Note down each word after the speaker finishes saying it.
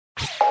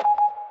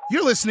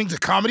You're listening to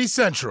Comedy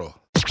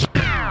Central.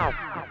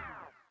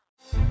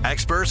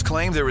 Experts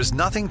claim there is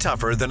nothing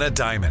tougher than a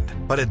diamond.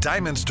 But at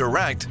Diamonds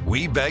Direct,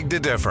 we beg to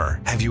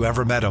differ. Have you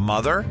ever met a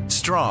mother?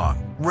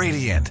 Strong,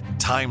 radiant,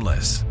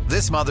 timeless.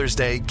 This Mother's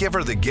Day, give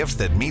her the gift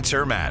that meets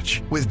her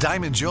match. With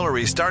diamond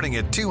jewelry starting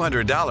at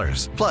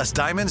 $200. Plus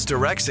Diamonds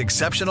Direct's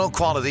exceptional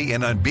quality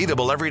and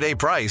unbeatable everyday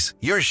price,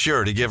 you're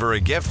sure to give her a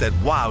gift that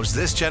wows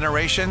this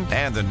generation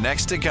and the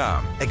next to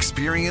come.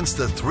 Experience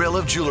the thrill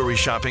of jewelry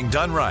shopping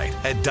done right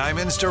at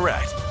Diamonds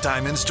Direct.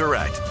 Diamonds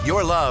Direct.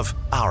 Your love,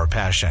 our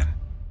passion.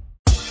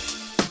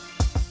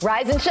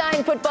 Rise and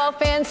shine, football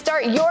fans.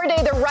 Start your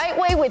day the right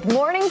way with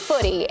Morning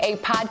Footy, a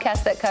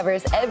podcast that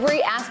covers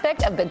every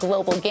aspect of the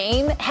global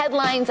game,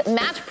 headlines,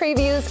 match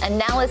previews,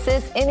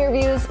 analysis,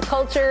 interviews,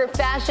 culture,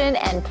 fashion,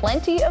 and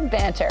plenty of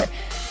banter.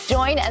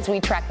 Join as we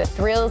track the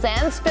thrills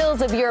and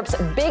spills of Europe's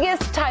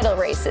biggest title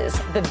races,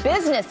 the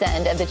business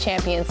end of the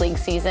Champions League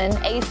season,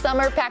 a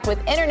summer packed with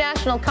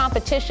international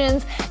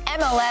competitions,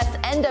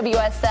 MLS,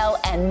 NWSL,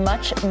 and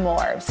much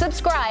more.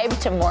 Subscribe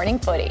to Morning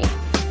Footy.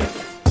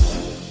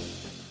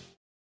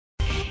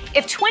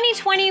 If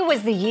 2020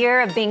 was the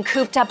year of being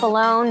cooped up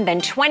alone,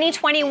 then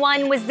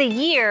 2021 was the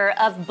year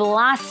of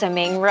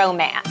blossoming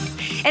romance.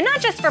 And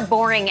not just for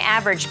boring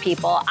average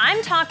people,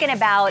 I'm talking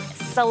about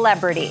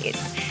celebrities.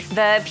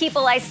 The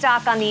people I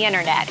stalk on the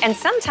internet and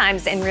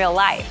sometimes in real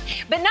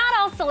life. But not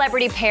all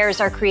celebrity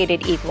pairs are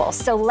created equal.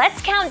 So let's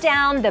count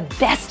down the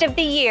best of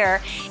the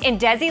year in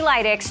Desi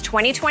Liddick's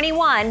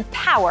 2021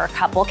 Power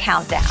Couple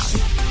Countdown.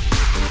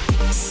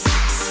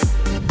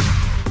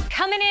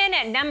 Coming in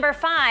at number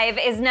 5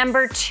 is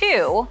number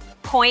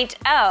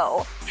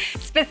 2.0,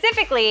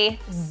 specifically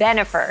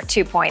Bennifer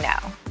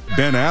 2.0.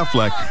 Ben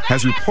Affleck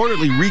has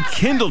reportedly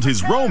rekindled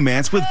his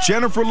romance with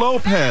Jennifer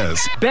Lopez.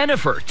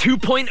 Bennifer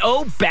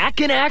 2.0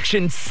 back in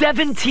action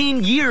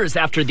 17 years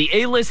after the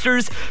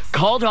A-listers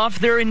called off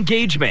their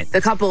engagement.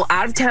 The couple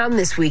out of town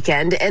this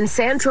weekend in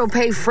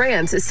Saint-Tropez,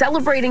 France, is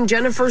celebrating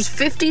Jennifer's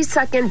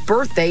 52nd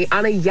birthday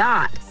on a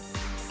yacht.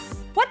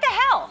 What the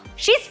hell?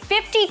 She's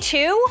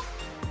 52?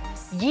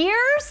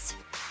 Years?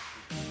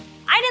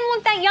 I didn't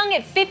look that young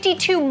at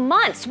 52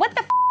 months. What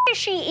the is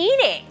she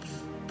eating?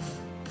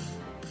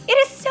 It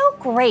is so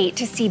great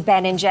to see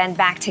Ben and Jen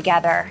back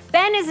together.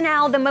 Ben is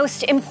now the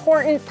most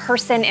important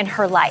person in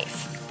her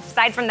life.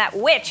 Aside from that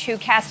witch who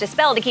cast a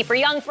spell to keep her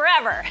young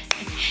forever.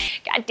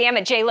 God damn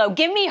it, J-Lo,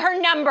 give me her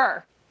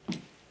number.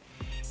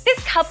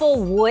 This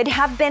couple would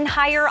have been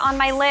higher on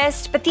my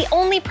list, but the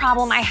only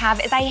problem I have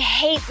is I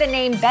hate the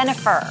name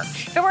Bennifer.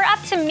 If it were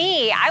up to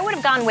me, I would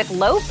have gone with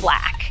Low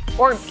Black.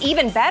 Or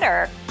even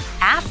better,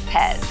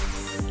 Afpez.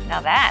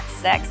 Now that's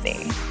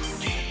sexy.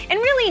 And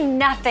really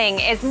nothing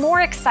is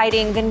more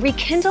exciting than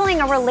rekindling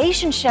a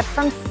relationship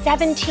from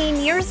 17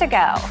 years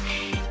ago.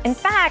 In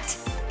fact,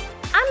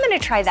 I'm gonna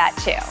try that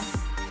too.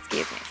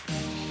 Excuse me.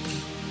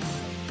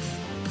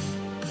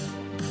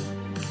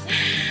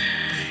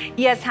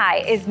 Yes, hi,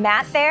 is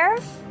Matt there?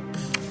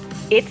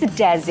 It's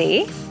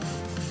Desi.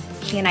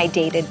 He and I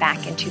dated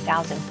back in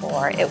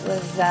 2004. It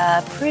was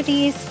a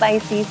pretty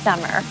spicy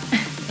summer.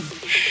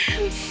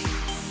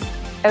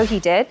 Oh,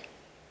 he did?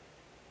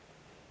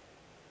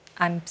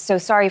 I'm so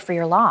sorry for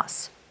your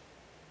loss.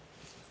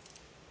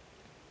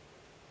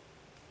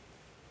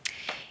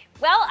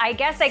 Well, I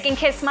guess I can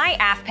kiss my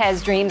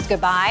Afpez dreams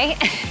goodbye.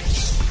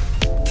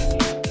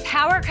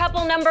 Power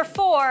couple number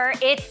 4,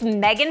 it's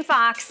Megan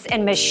Fox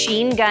and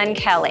Machine Gun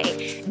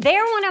Kelly.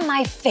 They're one of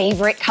my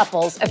favorite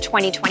couples of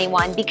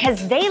 2021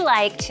 because they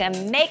like to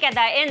make it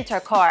the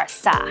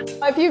intercourse.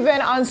 If you've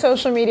been on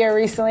social media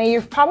recently,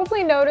 you've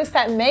probably noticed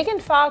that Megan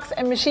Fox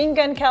and Machine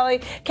Gun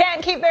Kelly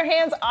can't keep their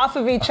hands off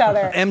of each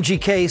other.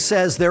 MGK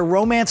says their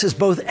romance is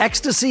both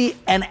ecstasy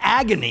and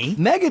agony.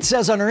 Megan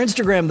says on her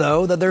Instagram,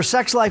 though, that their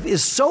sex life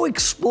is so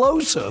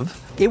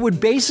explosive, it would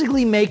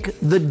basically make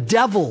the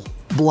devil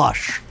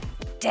blush.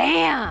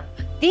 Damn,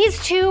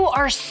 these two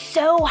are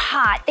so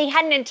hot. They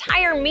had an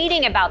entire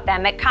meeting about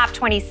them at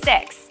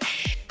COP26.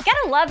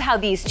 Gotta love how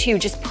these two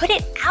just put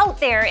it out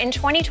there in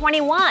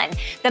 2021.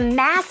 The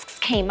masks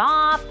came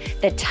off,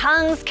 the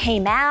tongues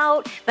came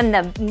out, then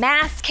the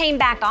masks came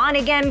back on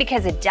again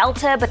because of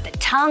Delta, but the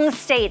tongues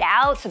stayed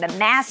out, so the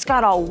mask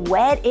got all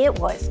wet. It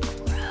was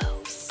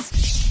gross.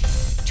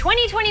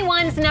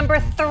 2021's number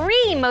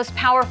 3 most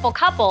powerful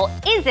couple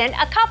isn't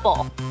a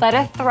couple, but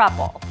a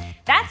throuple.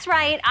 That's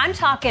right, I'm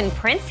talking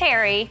Prince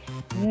Harry,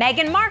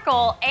 Meghan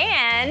Markle,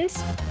 and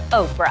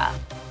Oprah.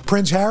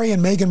 Prince Harry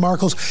and Meghan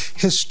Markle's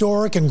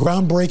historic and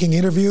groundbreaking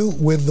interview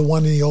with the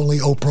one and the only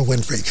Oprah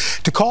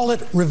Winfrey. To call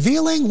it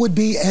revealing would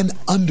be an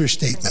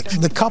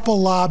understatement. The couple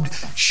lobbed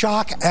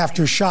shock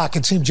after shock.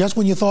 It seemed just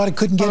when you thought it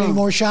couldn't get any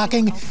more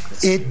shocking,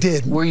 it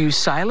did. Were you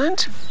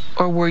silent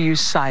or were you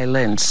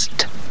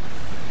silenced?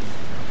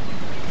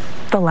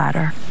 The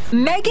latter.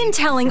 Meghan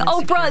telling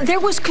Oprah there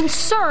was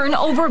concern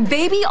over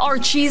baby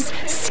Archie's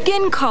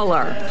skin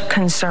color.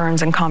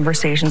 Concerns and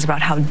conversations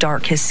about how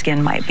dark his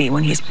skin might be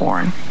when he's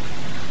born.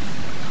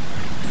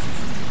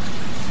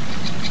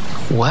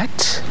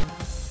 What?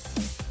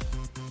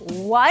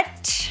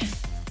 What?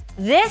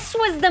 This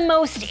was the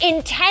most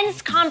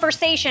intense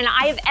conversation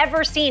I have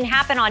ever seen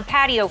happen on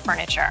patio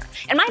furniture.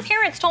 And my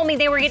parents told me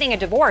they were getting a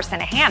divorce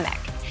in a hammock.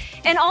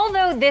 And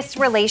although this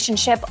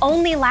relationship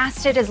only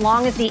lasted as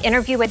long as the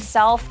interview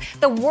itself,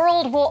 the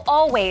world will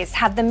always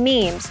have the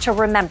memes to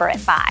remember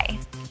it by.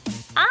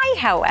 I,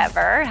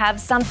 however, have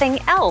something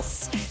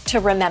else to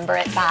remember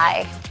it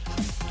by.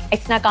 I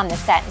snuck on the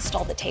set and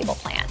stole the table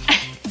plant.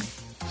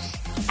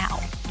 Ow.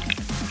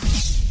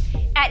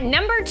 At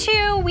number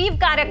 2, we've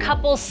got a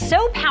couple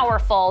so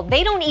powerful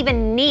they don't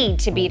even need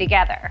to be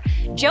together.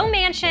 Joe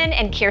Manchin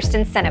and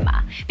Kyrsten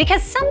Sinema.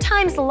 Because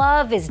sometimes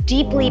love is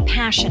deeply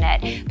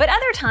passionate, but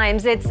other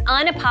times it's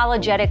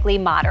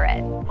unapologetically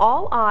moderate.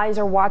 All eyes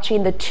are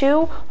watching the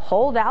two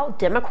holdout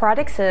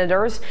Democratic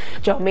senators,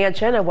 Joe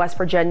Manchin of West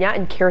Virginia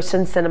and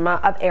Kyrsten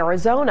Sinema of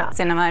Arizona.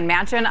 Sinema and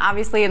Manchin,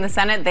 obviously in the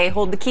Senate, they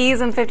hold the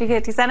keys in the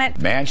 50-50 Senate.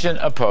 Manchin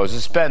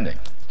opposes spending.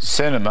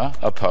 Sinema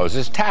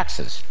opposes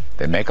taxes.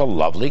 They make a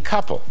lovely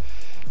couple.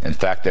 In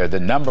fact, they're the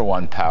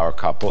 #1 power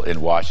couple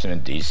in Washington,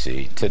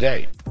 D.C.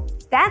 today.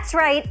 That's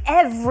right,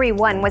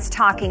 everyone was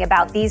talking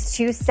about these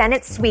two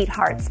Senate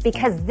sweethearts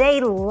because they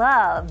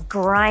love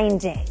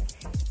grinding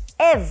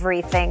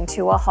everything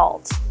to a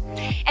halt.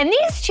 And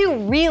these two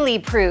really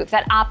prove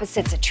that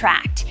opposites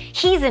attract.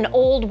 He's an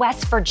old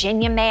West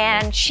Virginia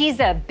man. She's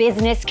a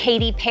business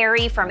Katy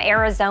Perry from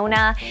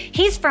Arizona.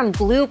 He's from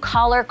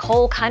blue-collar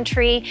coal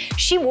country.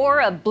 She wore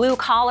a blue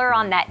collar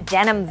on that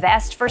denim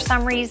vest for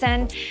some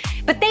reason.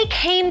 But they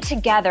came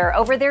together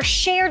over their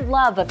shared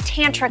love of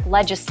tantric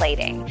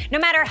legislating. No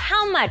matter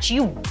how much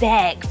you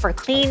beg for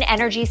clean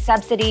energy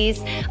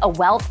subsidies, a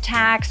wealth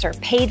tax, or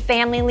paid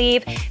family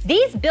leave,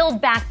 these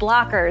Build Back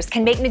blockers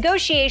can make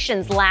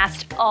negotiations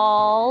last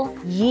all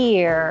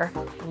year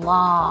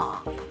long.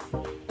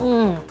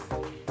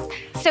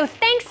 So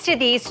thanks to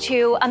these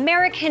two,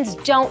 Americans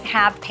don't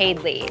have paid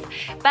leave.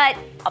 But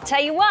I'll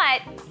tell you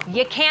what,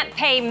 you can't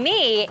pay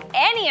me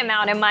any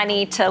amount of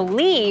money to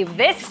leave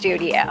this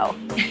studio.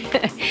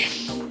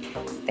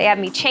 They have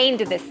me chained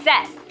to this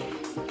set.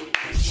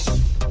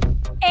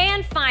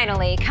 And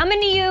finally, coming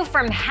to you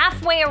from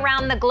halfway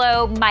around the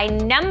globe, my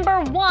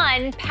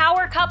 #1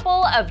 power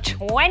couple of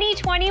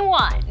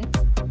 2021.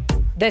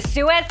 The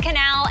Suez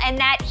Canal and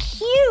that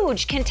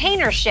huge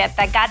container ship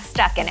that got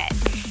stuck in it.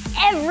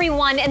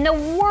 Everyone in the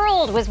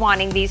world was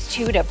wanting these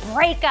two to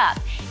break up.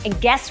 And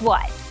guess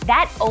what?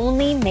 That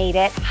only made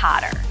it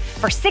hotter.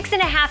 For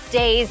 6.5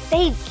 days,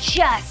 they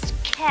just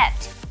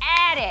kept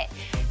at it.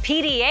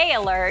 PDA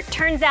alert,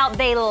 turns out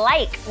they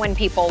like when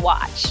people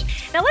watch.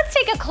 Now let's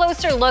take a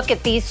closer look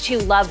at these two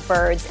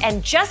lovebirds.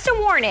 And just a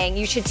warning,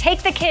 you should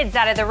take the kids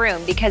out of the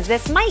room because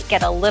this might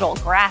get a little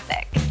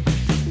graphic.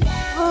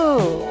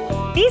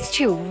 Ooh, these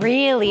two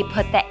really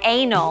put the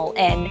anal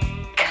in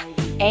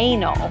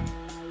anal.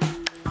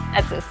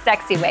 That's a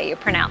sexy way you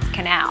pronounce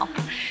canal.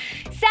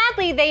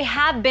 Sadly, they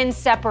have been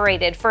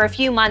separated for a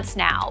few months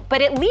now,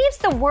 but it leaves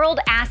the world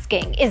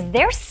asking, is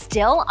there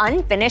still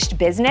unfinished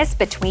business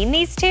between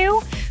these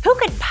two? Who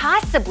could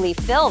possibly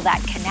fill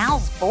that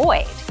canal's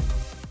void?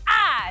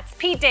 It's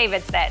Pete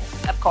Davidson,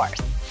 of course.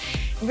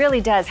 He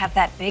really does have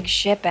that big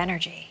ship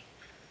energy.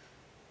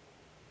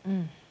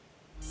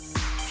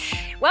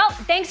 Well,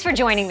 thanks for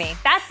joining me.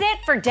 That's it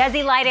for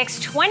Desi Lydick's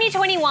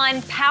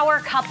 2021 Power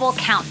Couple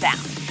Countdown.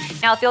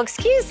 Now, if you'll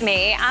excuse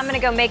me, I'm gonna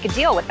go make a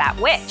deal with that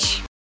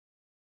witch.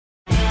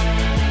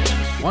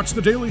 Watch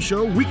The Daily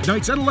Show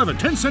weeknights at 11,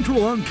 10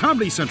 Central on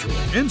Comedy Central.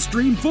 And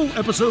stream full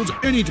episodes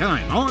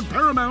anytime on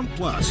Paramount+.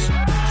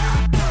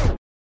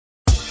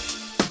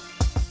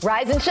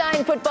 Rise and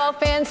shine, football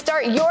fans.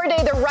 Start your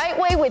day the right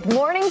way with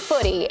Morning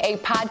Footy, a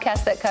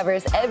podcast that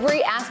covers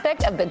every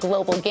aspect of the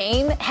global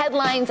game,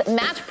 headlines,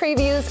 match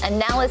previews,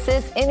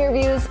 analysis,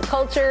 interviews,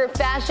 culture,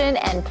 fashion,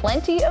 and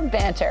plenty of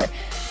banter.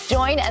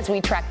 Join as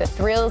we track the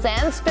thrills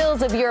and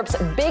spills of Europe's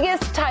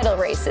biggest title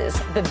races,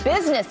 the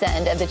business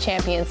end of the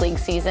Champions League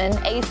season,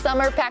 a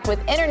summer packed with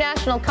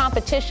international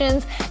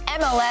competitions,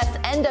 MLS,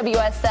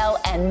 NWSL,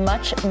 and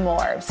much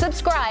more.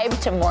 Subscribe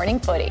to Morning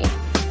Footy.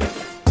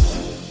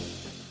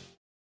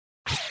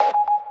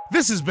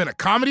 This has been a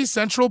Comedy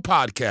Central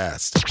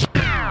podcast.